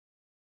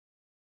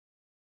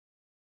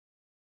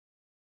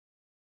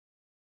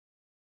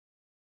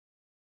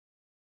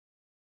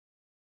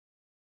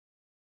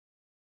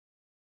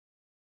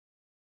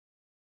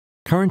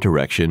Current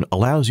direction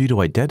allows you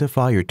to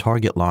identify your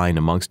target line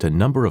amongst a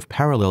number of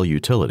parallel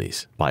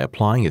utilities by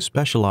applying a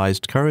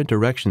specialized current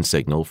direction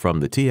signal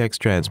from the TX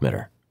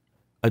transmitter.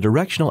 A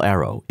directional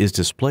arrow is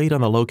displayed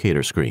on the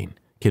locator screen,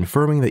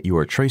 confirming that you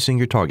are tracing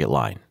your target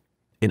line.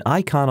 An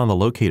icon on the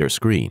locator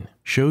screen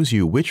shows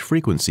you which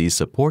frequencies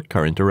support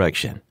current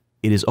direction.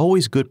 It is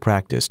always good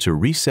practice to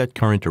reset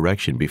current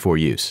direction before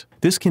use.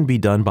 This can be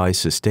done by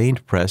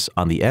sustained press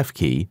on the F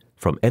key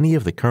from any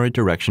of the current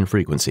direction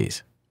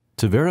frequencies.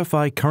 To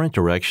verify current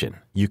direction,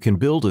 you can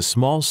build a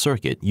small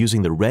circuit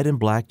using the red and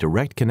black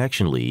direct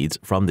connection leads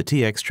from the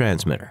TX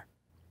transmitter.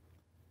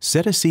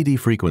 Set a CD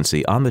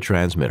frequency on the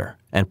transmitter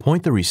and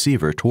point the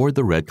receiver toward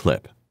the red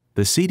clip.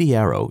 The CD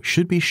arrow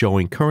should be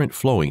showing current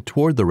flowing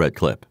toward the red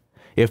clip.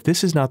 If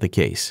this is not the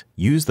case,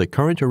 use the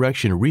current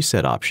direction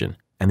reset option,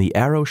 and the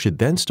arrow should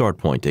then start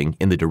pointing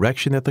in the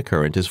direction that the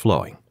current is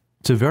flowing.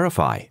 To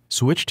verify,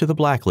 switch to the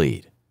black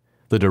lead.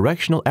 The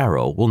directional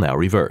arrow will now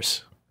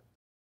reverse.